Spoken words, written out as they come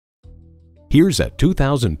Here's a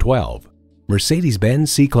 2012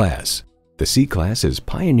 Mercedes-Benz C-Class. The C-Class has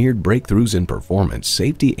pioneered breakthroughs in performance,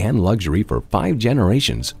 safety, and luxury for 5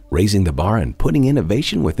 generations, raising the bar and putting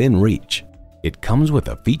innovation within reach. It comes with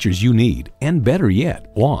the features you need, and better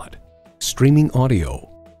yet, want. Streaming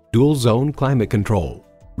audio, dual zone climate control,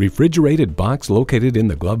 refrigerated box located in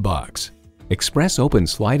the glove box, express open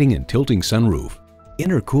sliding and tilting sunroof,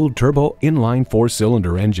 intercooled turbo inline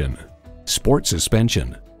 4-cylinder engine, sport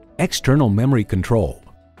suspension, external memory control,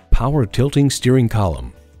 power tilting steering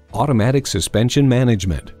column, automatic suspension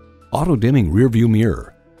management, auto-dimming rearview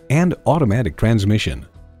mirror, and automatic transmission.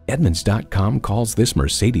 Edmunds.com calls this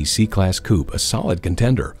Mercedes C-Class Coupe a solid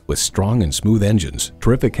contender with strong and smooth engines,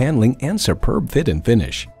 terrific handling, and superb fit and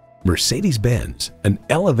finish. Mercedes-Benz, an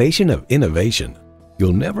elevation of innovation.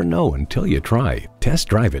 You'll never know until you try. Test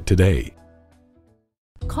drive it today.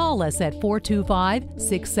 Call us at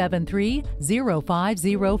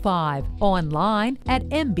 425-673-0505, online at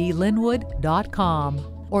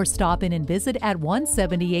mblynnwood.com, or stop in and visit at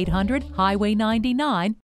 17800 Highway 99,